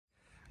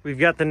We've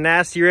got the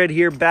Nasty Red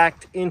here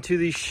backed into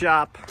the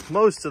shop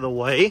most of the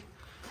way.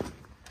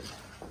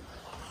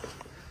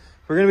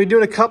 We're going to be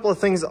doing a couple of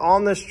things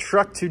on this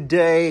truck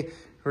today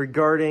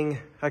regarding,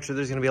 actually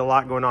there's going to be a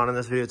lot going on in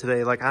this video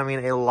today, like I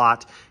mean a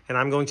lot. And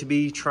I'm going to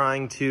be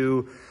trying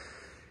to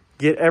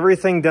get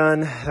everything done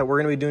that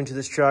we're going to be doing to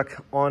this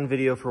truck on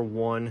video for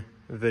one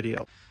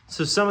video.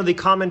 So some of the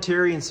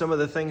commentary and some of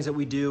the things that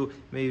we do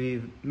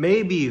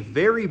may be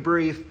very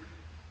brief,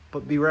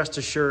 but be rest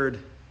assured,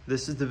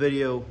 this is the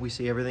video we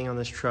see everything on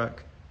this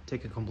truck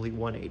take a complete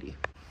 180.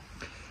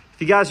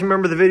 If you guys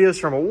remember the videos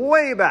from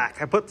way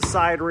back, I put the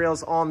side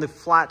rails on the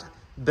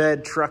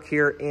flatbed truck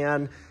here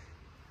and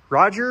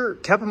Roger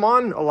kept them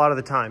on a lot of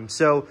the time.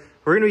 So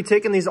we're going to be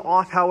taking these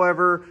off,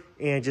 however,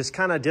 and just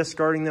kind of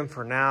discarding them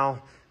for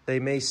now. They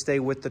may stay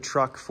with the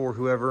truck for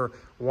whoever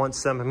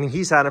wants them. I mean,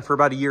 he's had them for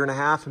about 1.5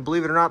 years, and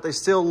believe it or not, they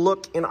still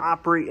look and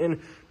operate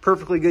in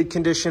perfectly good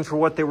condition for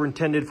what they were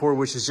intended for,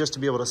 which is just to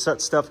be able to set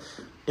stuff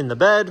in the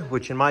bed,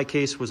 which in my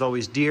case was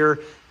always deer,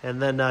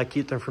 and then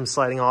keep them from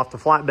sliding off the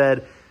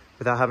flatbed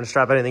without having to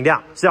strap anything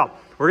down. So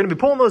we're going to be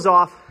pulling those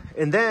off,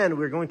 and then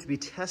we're going to be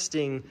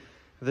testing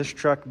this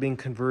truck being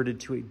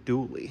converted to a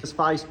dually. This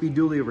 5-speed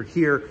dually over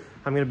here,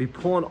 I'm going to be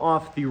pulling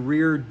off the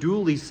rear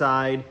dually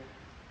side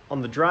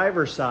on the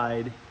driver's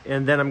side,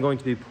 and then I'm going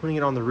to be putting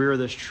it on the rear of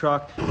this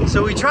truck.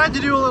 So we tried to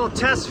do a little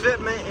test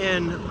fitment,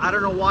 and I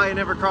don't know why it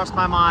never crossed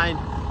my mind,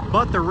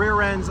 but the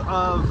rear ends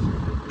of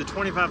the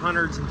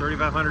 2500s and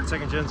 3500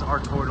 second gens are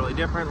totally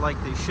different,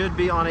 like they should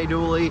be on a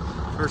dually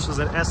versus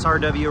an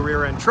SRW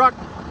rear end truck.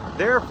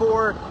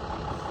 Therefore,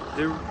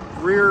 the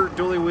rear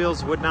dually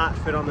wheels would not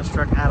fit on this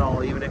truck at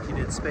all, even if you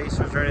did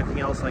spacers or anything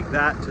else like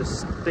that to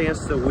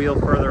stance the wheel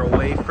further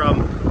away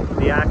from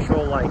the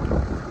actual like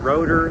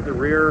rotor, the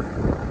rear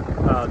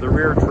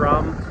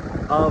drum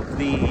of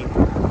the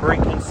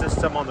braking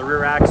system on the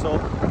rear axle.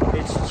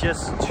 It's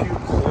just too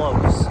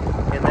close.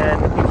 And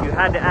then if you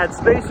had to add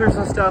spacers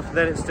and stuff,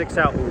 then it sticks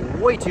out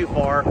way too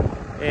far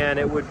and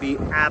it would be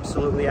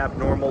absolutely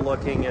abnormal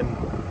looking, and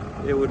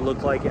it would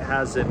look like it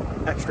has an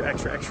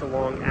extra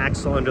long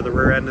axle under the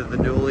rear end of the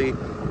dually,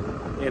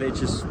 and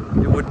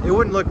it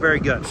wouldn't look very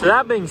good. So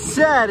that being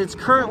said, it's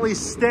currently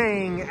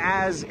staying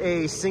as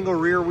a single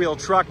rear wheel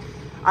truck.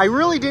 I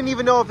really didn't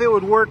even know if it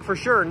would work for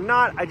sure or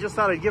not. I just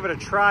thought I'd give it a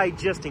try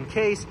just in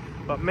case.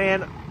 But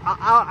man,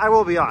 I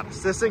will be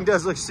honest, this thing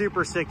does look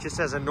super sick just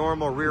as a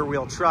normal rear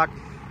wheel truck.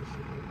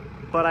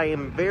 But I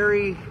am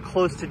very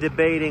close to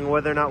debating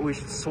whether or not we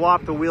should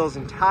swap the wheels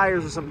and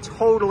tires with something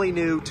totally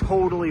new,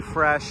 totally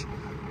fresh,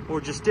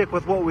 or just stick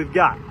with what we've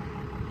got.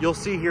 You'll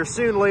see here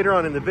soon later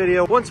on in the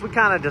video once we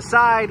kind of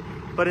decide.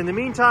 But in the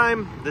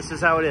meantime, this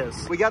is how it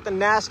is. We got the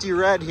Nasty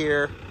Red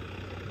here,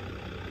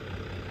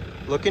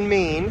 looking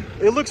mean.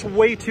 It looks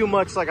way too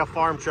much like a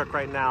farm truck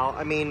right now.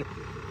 I mean,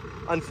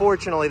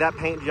 unfortunately, that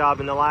paint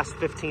job in the last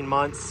 15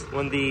 months,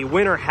 when the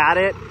winter had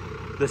it,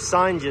 the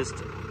sun just,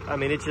 I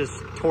mean, it just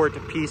tore it to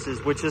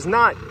pieces, which is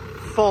not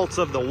faults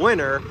of the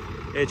winter.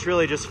 It's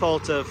really just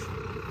fault of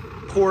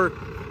poor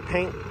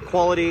paint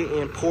quality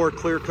and poor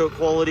clear coat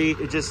quality.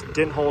 It just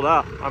didn't hold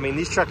up. I mean,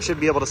 these trucks should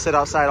be able to sit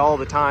outside all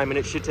the time, and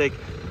it should take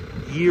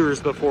years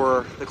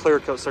before the clear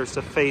coat starts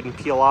to fade and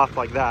peel off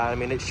like that. I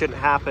mean, it shouldn't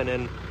happen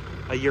in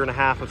 1.5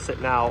 years of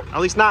sitting out,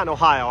 at least not in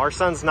Ohio. Our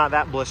sun's not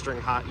that blistering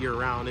hot year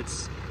round.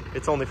 It's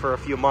only for a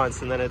few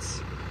months, and then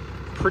it's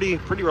pretty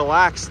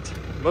relaxed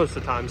most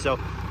of the time. So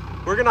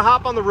we're gonna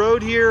hop on the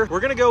road here.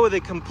 We're gonna go with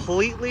a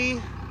completely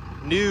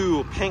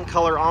new paint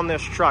color on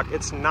this truck.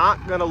 It's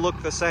not gonna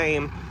look the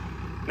same.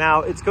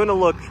 Now, it's gonna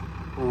look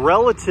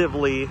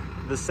relatively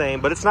the same,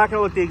 but it's not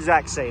gonna look the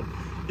exact same.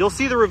 You'll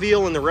see the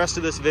reveal in the rest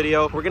of this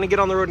video. We're gonna get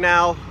on the road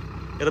now.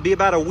 It'll be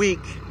about a week,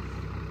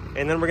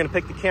 and then we're gonna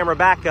pick the camera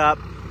back up.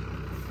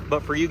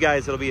 But for you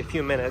guys, it'll be a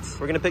few minutes.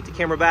 We're gonna pick the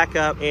camera back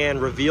up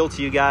and reveal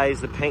to you guys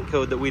the paint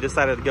code that we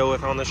decided to go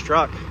with on this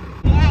truck.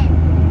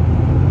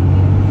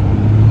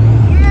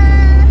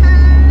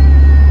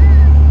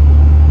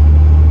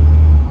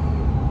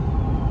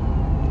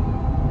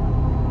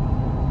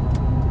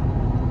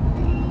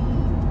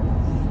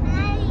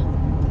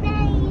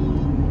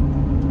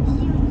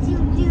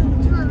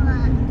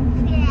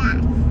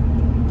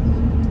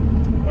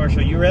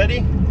 Marshall, you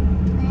ready?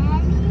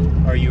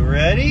 Ready. Are you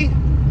ready?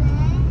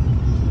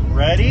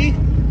 Ready,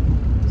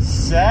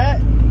 set.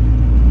 You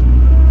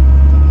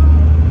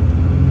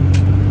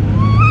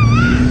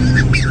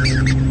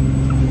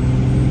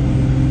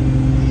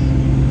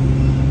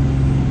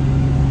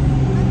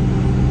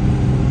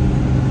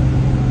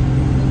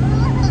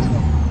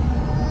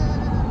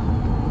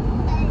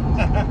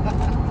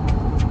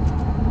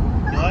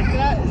like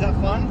that? Is that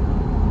fun?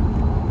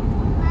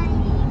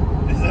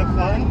 Is that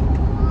fun?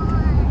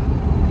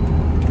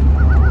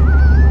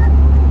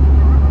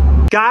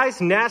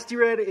 Guys, Nasty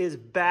Red is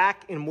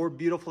back and more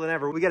beautiful than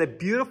ever. We got a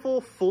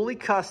beautiful, fully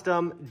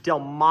custom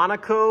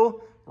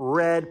Delmonico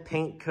red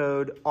paint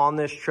code on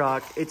this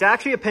truck. It's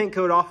actually a paint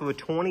code off of a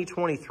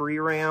 2023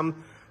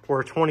 Ram or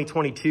a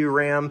 2022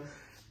 Ram.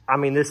 I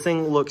mean, this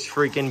thing looks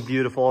freaking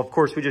beautiful. Of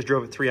course, we just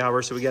drove it 3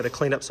 hours, so we got to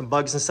clean up some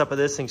bugs and stuff with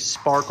this thing.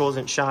 Sparkles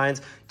and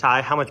shines.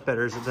 Ty, how much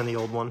better is it than the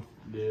old one?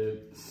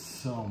 Dude,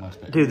 so much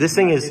better. Dude, this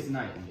thing is,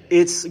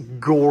 it's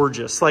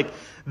gorgeous. Like,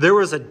 there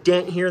was a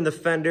dent here in the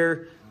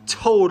fender,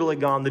 totally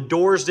gone. The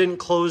doors didn't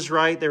close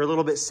right. They were a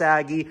little bit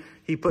saggy.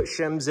 He put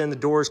shims in, the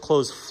doors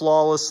closed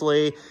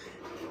flawlessly.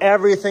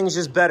 Everything's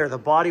just better. The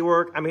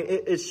bodywork, I mean,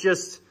 it's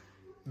just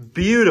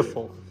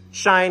beautiful.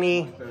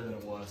 Shiny. Much better than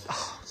it was.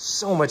 Oh,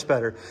 so much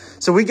better.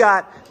 So we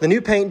got the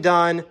new paint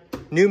done,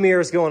 new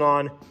mirrors going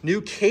on,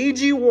 new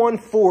KG1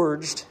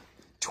 forged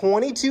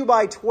 22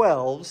 by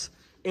 12s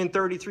and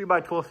 33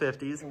 by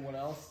 1250s. And what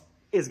else?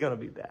 Is going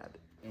to be bad.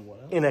 And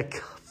what else? In a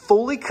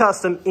fully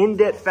custom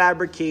indent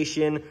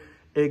fabrication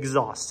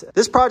exhaust.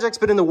 This project's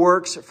been in the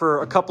works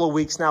for a couple of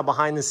weeks now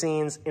behind the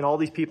scenes, and all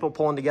these people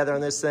pulling together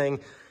on this thing.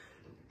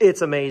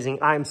 It's amazing.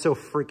 I'm so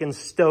freaking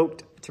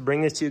stoked to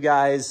bring this to you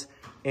guys,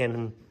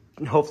 and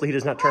hopefully he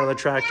does not turn on the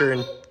tractor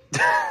and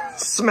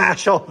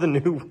smash all the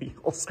new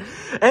wheels.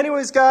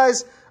 Anyways,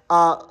 guys,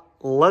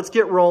 let's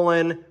get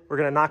rolling. We're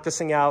going to knock this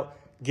thing out,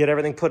 get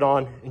everything put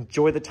on,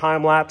 enjoy the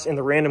time lapse and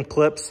the random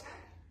clips.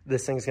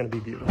 This thing's going to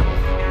be beautiful.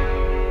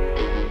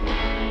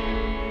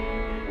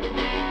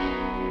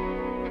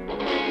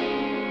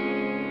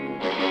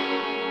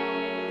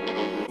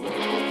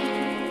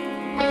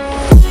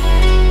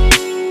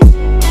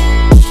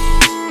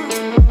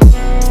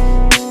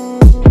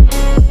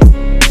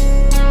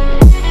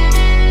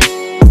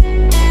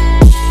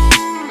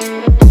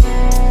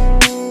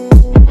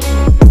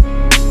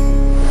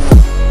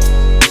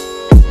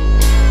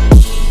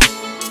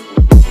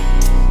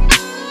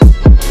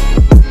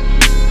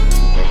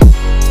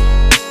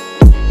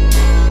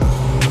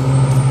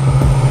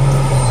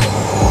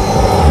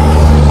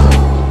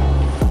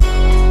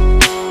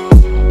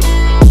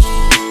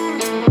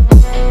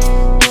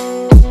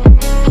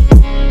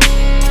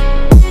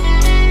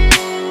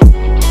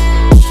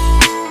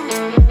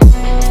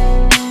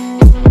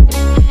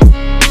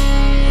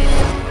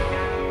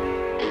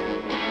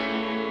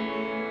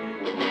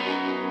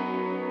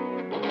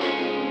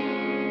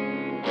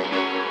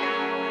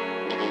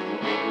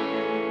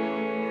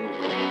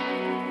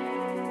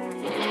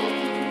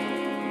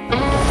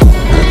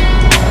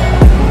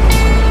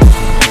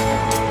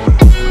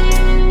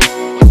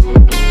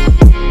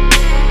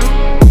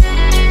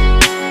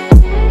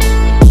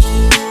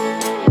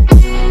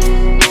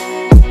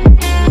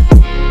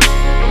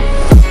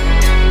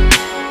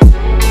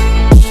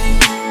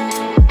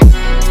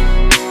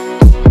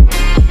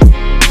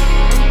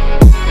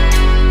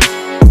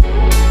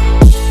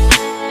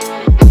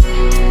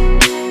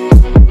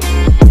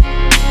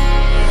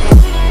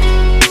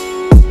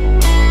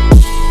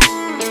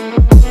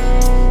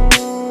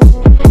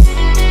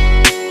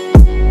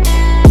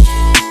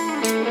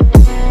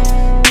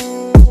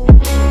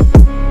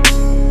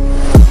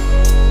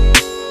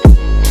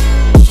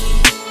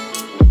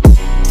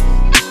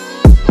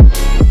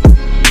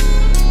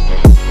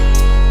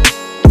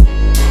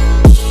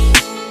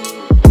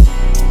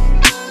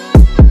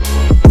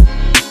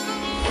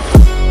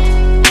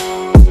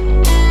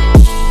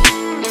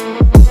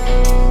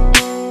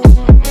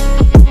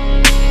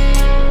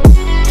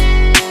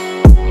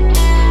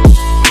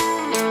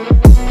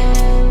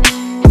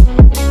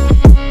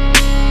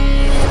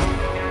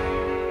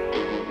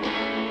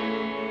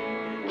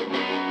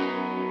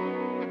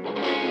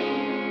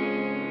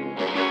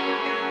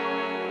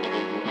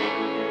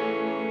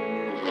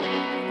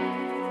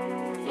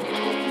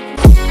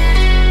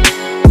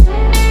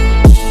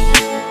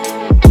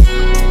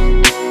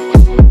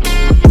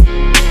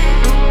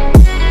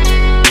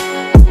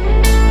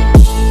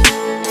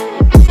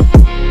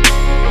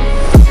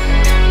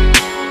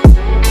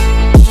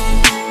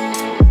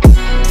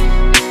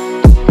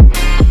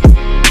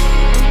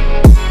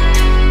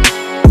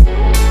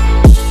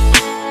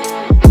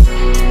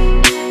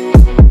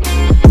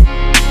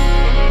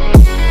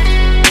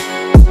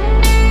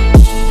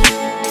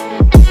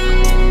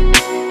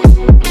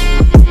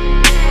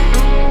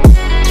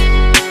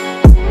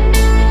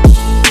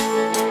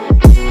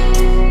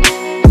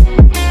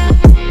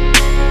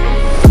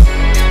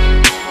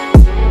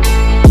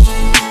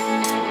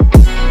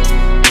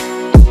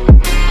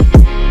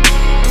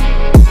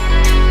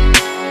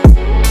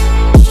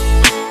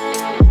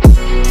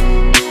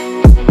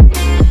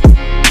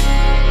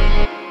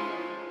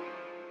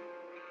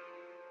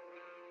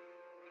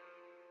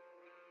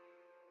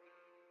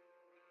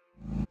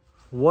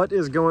 What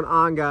is going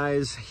on,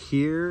 guys?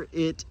 Here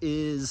it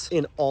is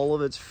in all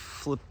of its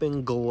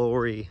flipping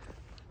glory.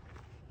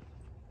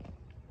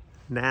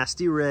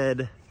 Nasty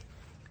Red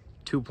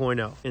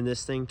 2.0. And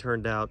this thing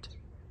turned out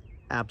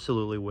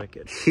absolutely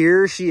wicked.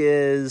 Here she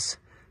is,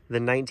 the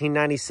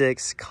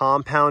 1996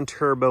 compound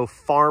turbo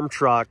farm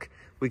truck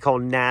we call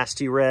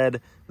Nasty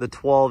Red, the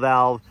 12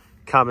 valve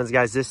Cummins.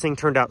 Guys, this thing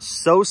turned out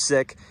so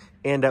sick.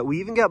 And we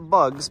even got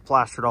bugs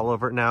plastered all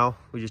over it now.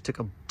 We just took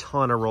a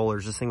ton of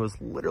rollers. This thing was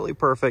literally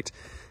perfect.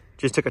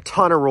 Just took a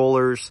ton of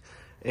rollers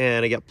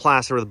and it got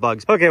plastered with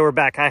bugs. Okay, we're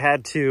back. I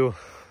had to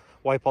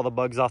wipe all the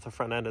bugs off the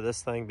front end of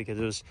this thing because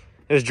it was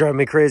It was driving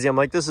me crazy. I'm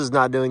like, this is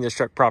not doing this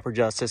truck proper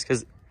justice,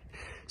 because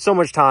so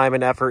much time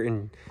and effort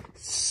and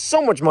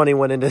so much money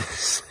went into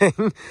this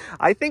thing.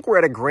 I think we're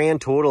at a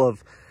grand total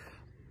of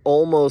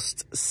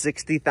almost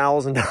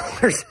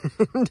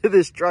 $60,000 into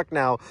this truck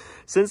now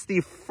since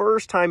the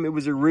first time it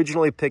was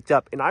originally picked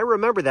up. And I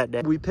remember that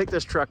day we picked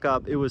this truck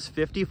up, it was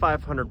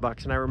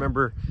 $5,500 and I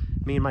remember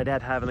me and my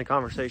dad having the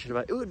conversation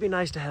about it would be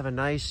nice to have a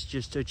nice,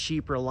 just a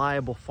cheap,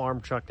 reliable farm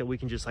truck that we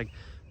can just like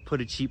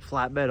put a cheap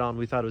flatbed on.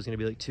 We thought it was going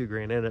to be like $2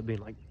 grand. It ended up being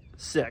like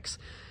 $6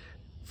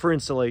 for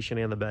installation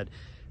and the bed.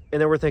 And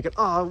then we're thinking,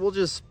 oh, we'll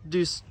just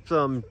do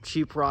some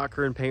cheap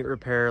rocker and paint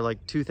repair,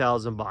 like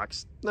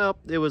 $2,000. Nope,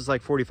 it was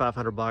like $4,500,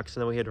 and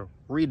then we had to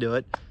redo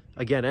it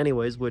again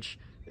anyways, which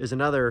is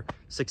another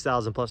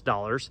 $6,000 plus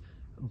dollars,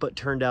 but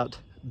turned out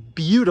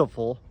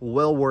beautiful,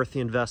 well worth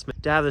the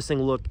investment to have this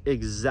thing look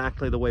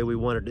exactly the way we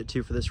wanted it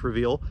to for this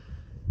reveal.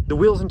 The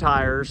wheels and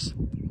tires,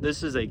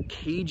 this is a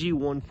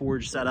KG1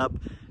 forged setup,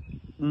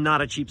 not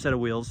a cheap set of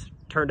wheels.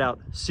 Turned out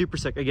super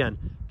sick. Again,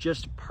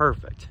 just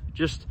perfect.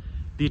 Just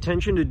the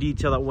attention to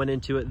detail that went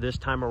into it this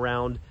time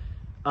around.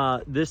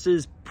 This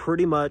is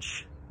pretty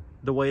much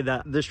the way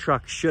that this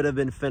truck should have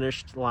been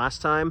finished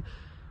last time,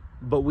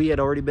 but we had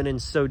already been in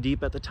so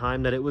deep at the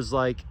time that it was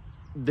like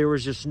there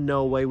was just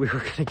no way we were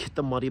going to get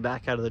the money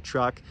back out of the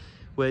truck,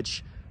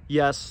 which,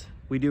 yes,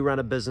 we do run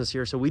a business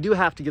here, so we do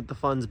have to get the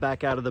funds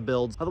back out of the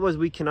builds. Otherwise,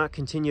 we cannot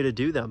continue to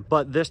do them.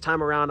 But this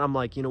time around, I'm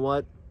like, you know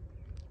what?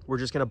 We're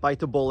just going to bite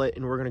the bullet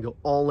and we're going to go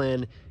all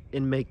in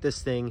and make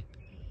this thing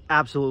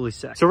absolutely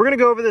sick. So we're going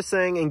to go over this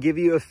thing and give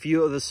you a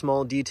few of the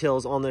small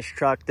details on this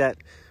truck that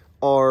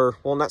are,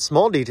 well, not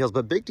small details,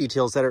 but big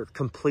details that are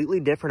completely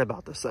different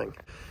about this thing.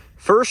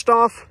 First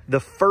off, the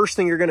first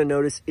thing you're going to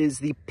notice is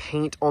the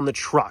paint on the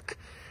truck.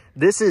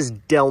 This is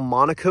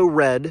Delmonico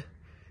red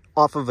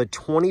off of a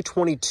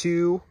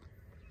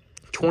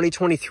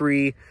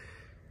 2022-2023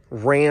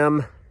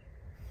 Ram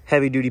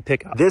heavy duty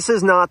pickup. This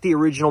is not the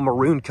original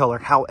maroon color.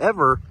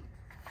 However,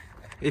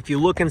 if you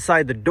look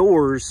inside the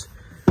doors,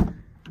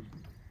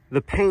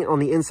 the paint on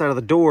the inside of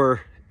the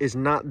door is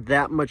not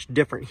that much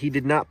different. He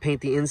did not paint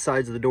the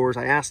insides of the doors.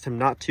 I asked him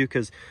not to,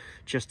 because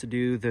just to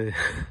do the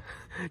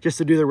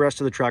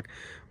rest of the truck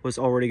was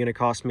already going to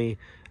cost me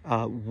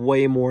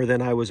way more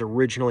than I was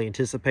originally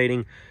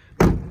anticipating,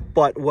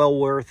 but well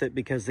worth it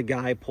because the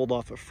guy pulled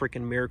off a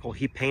freaking miracle.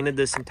 He painted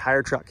this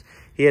entire truck.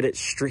 He had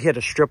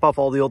to strip off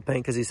all the old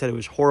paint because he said it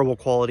was horrible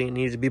quality and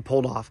needed to be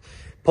pulled off.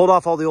 Pulled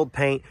off all the old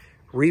paint,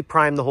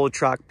 reprimed the whole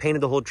truck,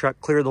 painted the whole truck,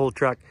 cleared the whole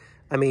truck.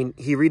 I mean,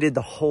 he redid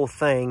the whole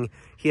thing.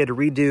 He had to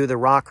redo the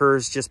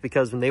rockers just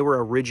because when they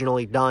were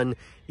originally done,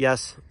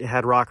 yes, it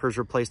had rockers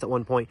replaced at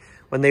one point.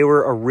 When they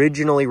were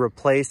originally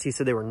replaced, he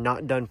said they were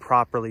not done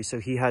properly. So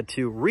he had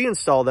to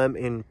reinstall them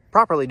and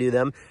properly do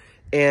them.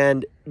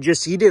 And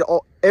just, he did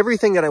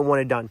everything that I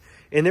wanted done.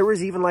 And there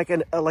was even like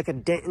a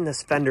dent in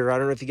this fender. I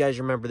don't know if you guys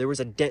remember, there was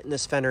a dent in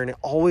this fender and it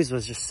always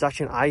was just such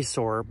an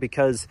eyesore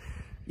because,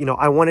 you know,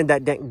 I wanted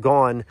that dent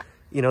gone.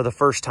 You know, the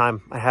first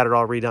time I had it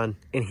all redone,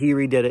 and he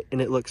redid it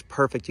and it looks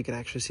perfect. You can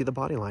actually see the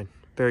body line,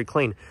 very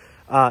clean.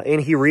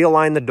 And he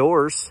realigned the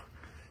doors.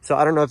 So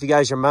I don't know if you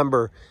guys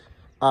remember,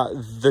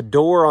 the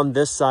door on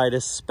this side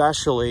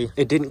especially,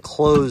 it didn't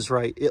close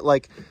right. It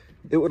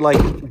would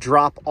like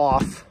drop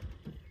off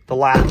the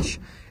latch,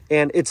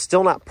 and it's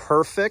still not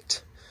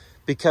perfect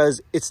because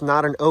it's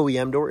not an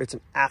OEM door. It's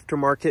an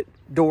aftermarket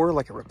door,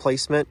 like a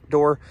replacement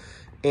door.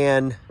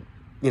 And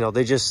you know,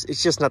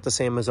 it's just not the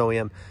same as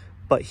OEM.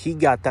 But he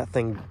got that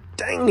thing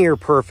dang near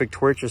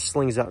perfect where it just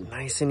slings out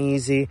nice and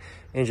easy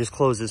and just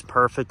closes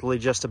perfectly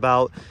just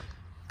about.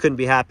 Couldn't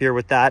be happier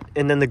with that.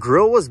 And then the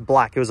grill was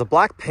black. It was a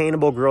black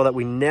paintable grill that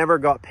we never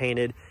got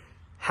painted.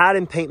 Had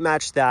him paint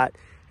match that.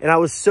 And I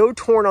was so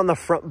torn on the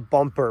front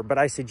bumper, but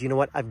I said, you know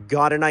what? I've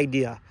got an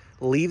idea.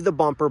 Leave the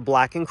bumper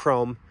black and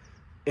chrome,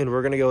 and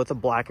we're going to go with the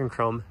black and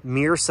chrome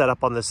mirror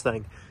setup on this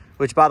thing,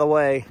 which, by the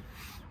way,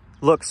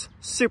 looks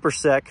super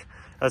sick.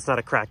 That's not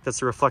a crack.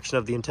 That's a reflection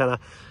of the antenna.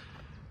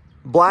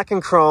 Black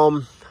and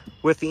chrome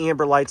with the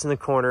amber lights in the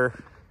corner.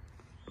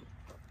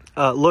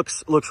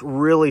 Looks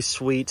really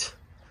sweet.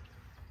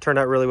 Turned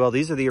out really well.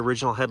 These are the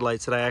original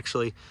headlights that I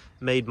actually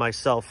made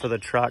myself for the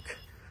truck.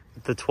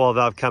 The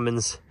 12v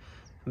Cummins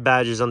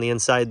badges on the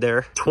inside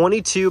there.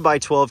 22 by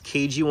 12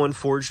 KG1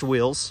 forged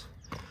wheels.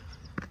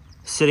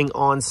 Sitting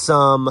on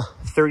some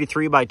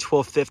 33 by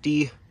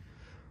 1250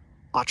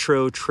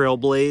 Otro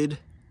Trailblade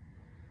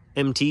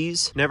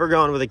MTs. Never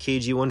gone with a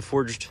KG1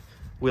 forged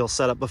wheel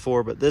setup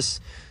before, but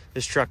this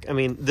truck, I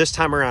mean, this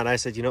time around, I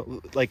said, you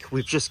know, like,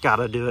 we've just got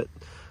to do it.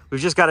 We've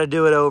just got to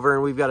do it over,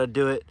 and we've got to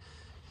do it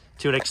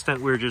to an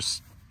extent we're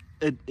just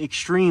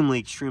extremely,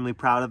 extremely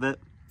proud of it.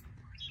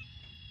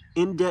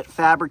 In-depth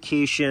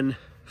fabrication,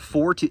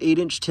 4 to 8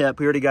 inch tip.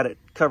 We already got it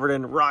covered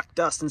in rock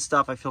dust and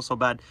stuff. I feel so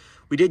bad.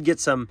 We did get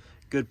some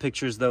good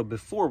pictures, though,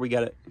 before we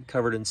got it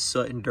covered in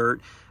soot and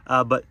dirt.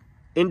 But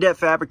in-depth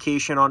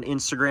fabrication on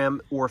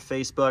Instagram or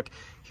Facebook.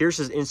 Here's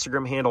his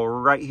Instagram handle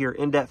right here,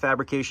 in-depth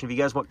fabrication. If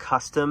you guys want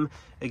custom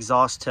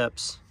exhaust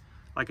tips,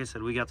 Like I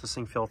said, we got this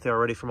thing filthy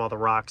already from all the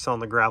rocks on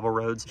the gravel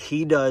roads.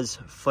 He does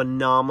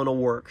phenomenal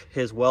work.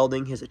 His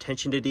welding, his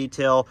attention to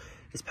detail,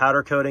 his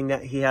powder coating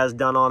that he has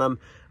done on them.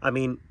 I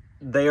mean,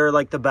 they are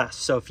like the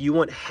best. So if you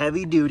want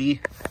heavy duty,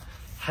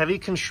 heavy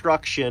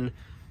construction,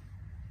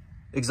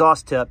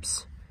 exhaust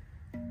tips,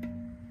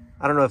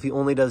 I don't know if he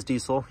only does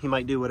diesel. He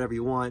might do whatever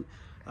you want.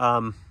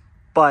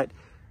 But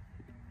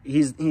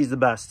he's the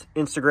best.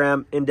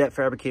 Instagram, In-Depth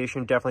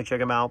Fabrication, definitely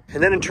check him out.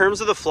 And then in terms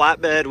of the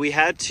flatbed, we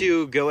had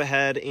to go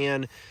ahead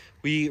and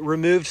we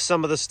removed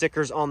some of the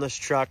stickers on this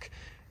truck.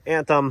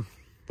 Anthem,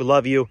 we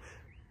love you.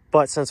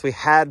 But since we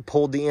had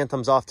pulled the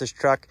Anthems off this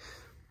truck,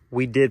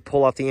 we did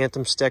pull off the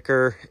Anthem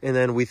sticker. And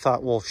then we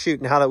thought, well,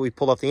 shoot, now that we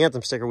pulled off the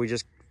Anthem sticker, we should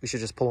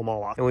just pull them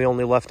all off. And we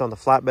only left on the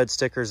flatbed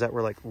stickers that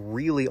were like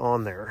really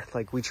on there.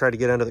 Like we tried to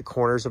get under the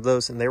corners of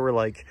those and they were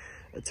like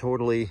a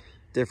totally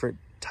different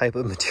type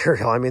of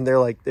material. I mean, they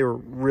were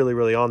really,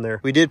 really on there.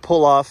 We did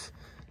pull off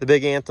the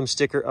big Anthem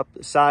sticker up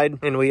the side,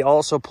 and we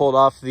also pulled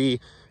off the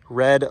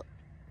red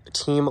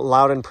Team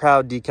Loud and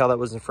Proud decal that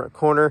was in the front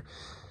corner,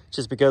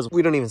 just because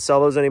we don't even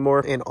sell those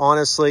anymore. And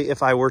honestly,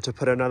 if I were to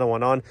put another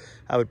one on,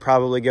 I would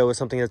probably go with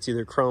something that's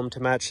either chrome to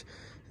match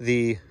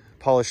the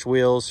polished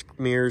wheels,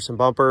 mirrors, and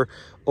bumper,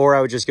 or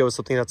I would just go with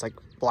something that's like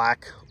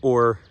black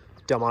or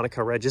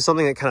Delmonico red, just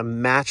something that kind of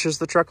matches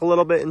the truck a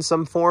little bit in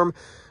some form.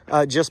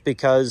 Just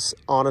because,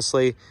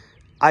 honestly,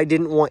 I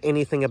didn't want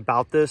anything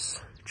about this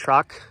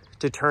truck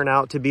to turn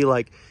out to be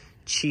like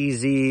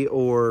cheesy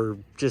or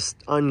just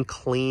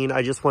unclean.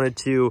 I just wanted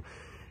to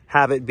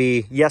have it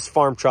be, yes,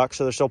 farm truck,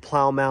 so there's still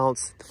plow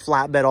mounts,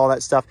 flatbed, all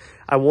that stuff.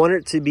 I want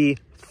it to be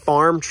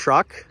farm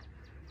truck,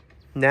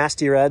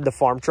 nasty red, the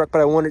farm truck,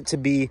 but I want it to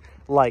be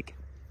like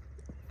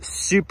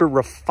super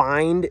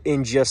refined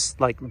and just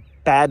like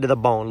bad to the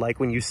bone. Like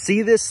when you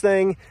see this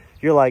thing,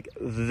 you're like,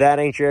 that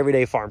ain't your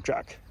everyday farm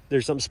truck.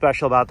 There's something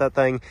special about that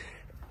thing.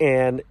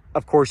 And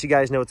of course, you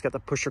guys know it's got the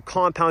pusher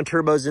compound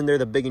turbos in there,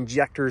 the big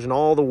injectors, and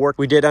all the work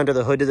we did under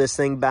the hood of this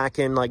thing back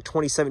in like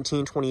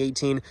 2017,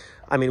 2018.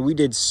 I mean, we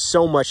did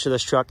so much to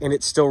this truck and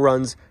it still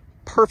runs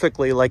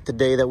perfectly like the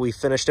day that we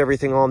finished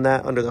everything on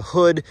that under the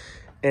hood.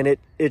 And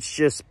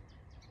it's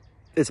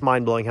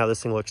mind-blowing how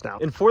this thing looks now.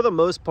 And for the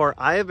most part,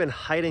 I have been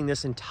hiding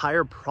this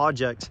entire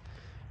project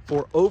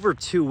for over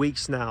 2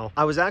 weeks now.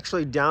 I was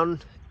actually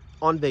down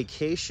on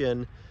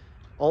vacation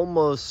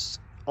almost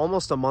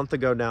a month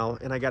ago now,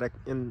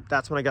 and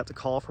that's when I got the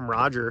call from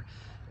Roger.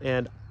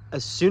 And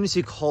as soon as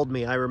he called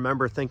me, I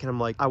remember thinking,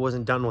 I'm like, I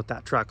wasn't done with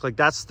that truck. Like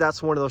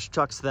that's one of those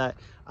trucks that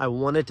I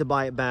wanted to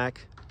buy it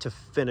back to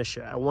finish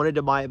it. I wanted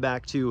to buy it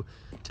back to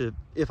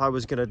if I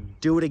was gonna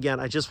do it again,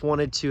 I just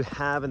wanted to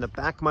have in the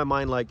back of my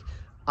mind, like,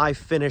 I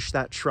finished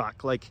that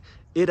truck. Like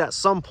it at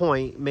some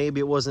point, maybe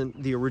it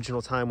wasn't the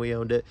original time we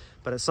owned it,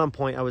 but at some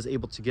point I was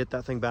able to get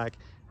that thing back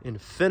and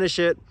finish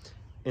it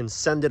and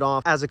send it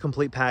off as a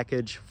complete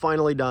package,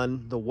 finally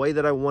done the way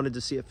that I wanted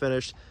to see it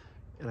finished.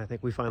 And I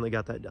think we finally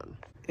got that done.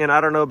 And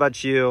I don't know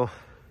about you,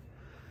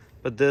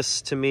 but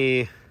this to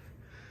me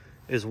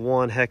is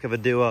one heck of a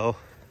duo.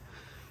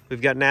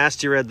 We've got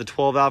Nasty Red, the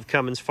 12-valve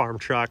Cummins farm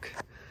truck.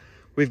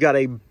 We've got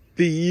a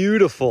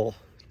beautiful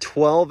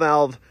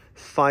 12-valve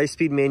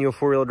 5-speed manual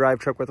 4-wheel drive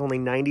truck with only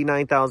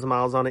 99,000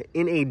 miles on it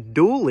in a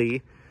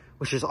dually,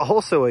 which is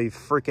also a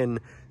freaking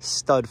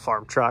stud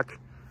farm truck.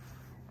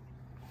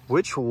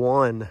 Which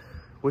one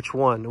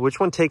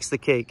takes the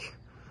cake?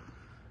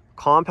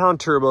 Compound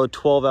turbo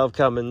 12-valve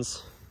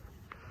Cummins,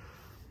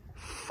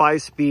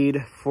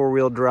 5-speed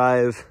 4-wheel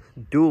drive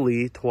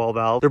dually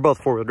 12-valve. They're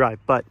both 4-wheel drive,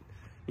 but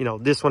you know,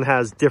 this one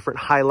has different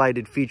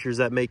highlighted features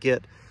that make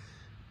it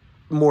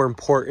more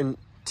important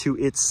to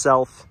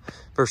itself,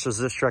 versus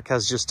this truck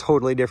has just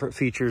totally different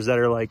features that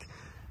are like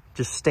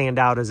just stand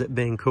out as it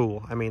being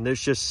cool. I mean, there's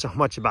just so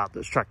much about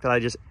this truck that I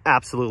just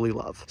absolutely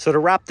love. So to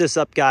wrap this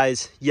up,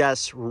 guys,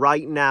 yes,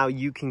 right now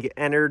you can get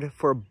entered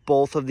for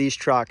both of these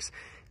trucks.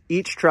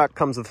 Each truck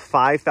comes with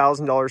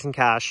 $5,000 in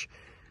cash.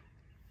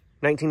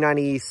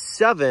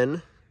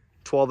 1997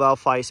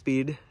 12-valve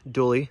 5-speed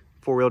dually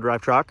 4-wheel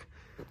drive truck,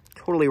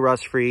 totally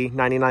rust-free,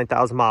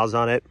 99,000 miles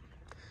on it.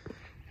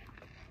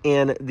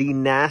 And the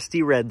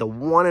Nasty Red, the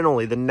one and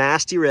only, the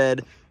Nasty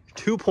Red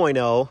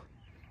 2.0,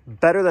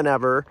 better than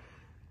ever.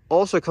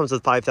 Also comes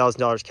with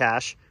 $5,000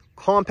 cash,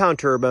 compound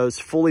turbos,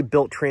 fully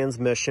built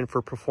transmission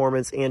for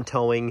performance and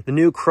towing. The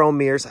new chrome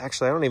mirrors,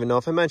 actually, I don't even know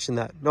if I mentioned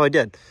that. No, I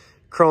did.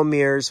 Chrome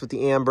mirrors with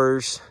the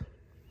ambers,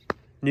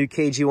 new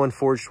KG1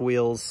 forged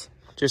wheels,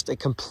 just a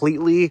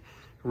completely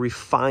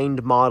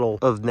refined model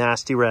of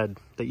Nasty Red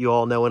that you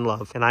all know and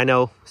love. And I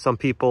know some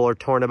people are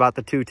torn about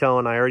the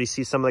two-tone. I already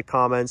see some of the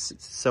comments.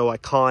 It's so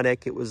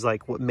iconic. It was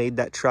like what made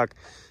that truck,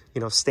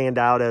 you know, stand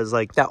out as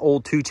like that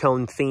old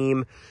two-tone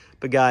theme.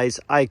 But guys,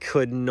 I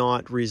could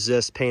not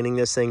resist painting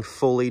this thing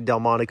fully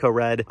Delmonico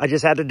red. I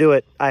just had to do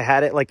it. I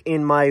had it like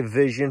in my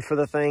vision for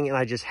the thing and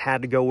I just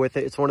had to go with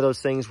it. It's one of those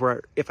things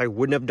where if I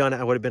wouldn't have done it,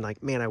 I would have been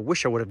like, man, I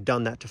wish I would have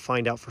done that to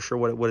find out for sure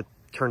what it would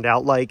have turned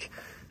out like.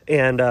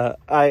 And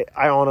I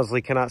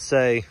honestly cannot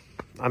say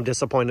I'm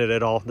disappointed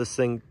at all. This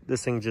thing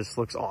just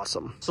looks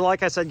awesome. So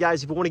like I said,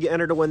 guys, if you want to get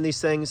entered to win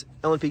these things,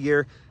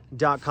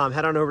 lnpgear.com,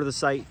 head on over to the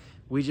site.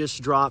 We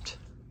just dropped,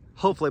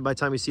 hopefully by the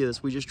time you see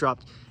this, we just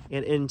dropped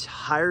an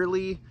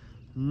entirely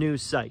new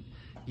site.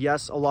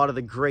 Yes, a lot of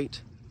the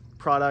great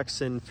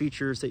products and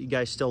features that you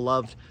guys still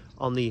loved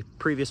on the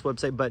previous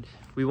website, but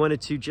we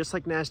wanted to, just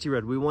like Nasty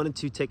Red, we wanted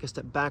to take a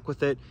step back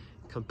with it,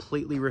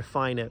 completely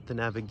refine it. The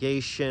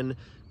navigation,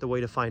 the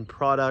way to find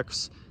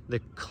products, the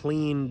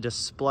clean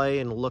display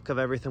and look of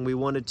everything. We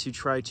wanted to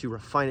try to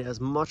refine it as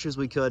much as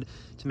we could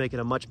to make it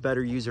a much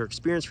better user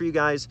experience for you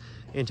guys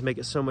and to make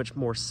it so much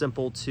more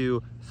simple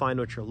to find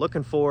what you're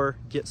looking for,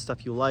 get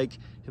stuff you like,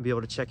 and be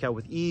able to check out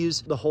with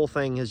ease. The whole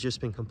thing has just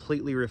been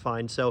completely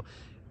refined. So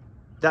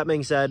that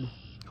being said,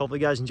 hopefully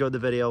you guys enjoyed the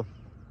video.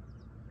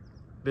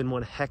 Been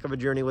one heck of a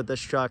journey with this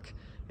truck,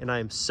 and I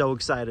am so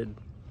excited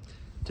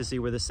to see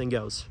where this thing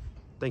goes.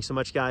 Thanks so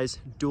much, guys.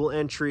 Dual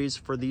entries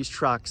for these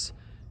trucks.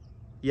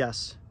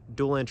 Yes,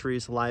 dual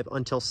entries live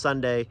until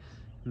Sunday,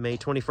 May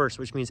 21st,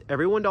 which means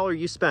every $1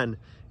 you spend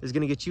is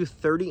going to get you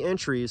 30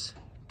 entries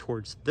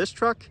towards this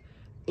truck,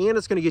 and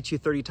it's going to get you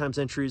 30 times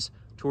entries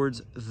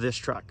towards this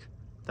truck.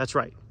 That's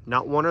right,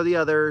 not one or the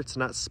other. It's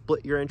not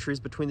split your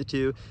entries between the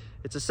two.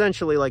 It's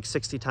essentially like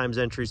 60 times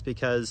entries,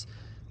 because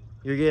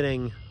you're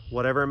getting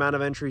whatever amount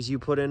of entries you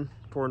put in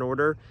for an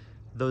order,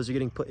 those are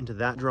getting put into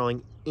that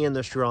drawing and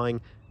this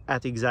drawing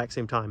at the exact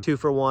same time. 2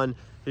 for 1,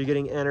 you're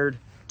getting entered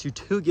to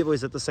 2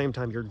 giveaways at the same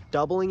time. You're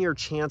doubling your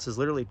chances,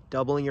 literally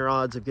doubling your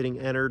odds of getting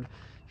entered.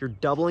 You're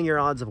doubling your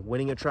odds of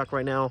winning a truck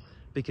right now,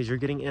 because you're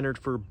getting entered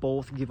for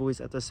both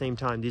giveaways at the same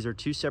time. These are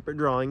 2 separate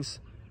drawings.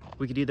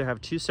 We could either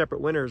have 2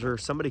 separate winners, or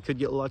somebody could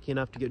get lucky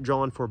enough to get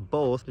drawn for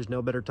both. There's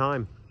no better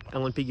time.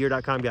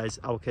 lnpgear.com, guys.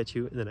 I will catch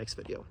you in the next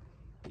video.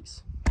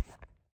 Peace.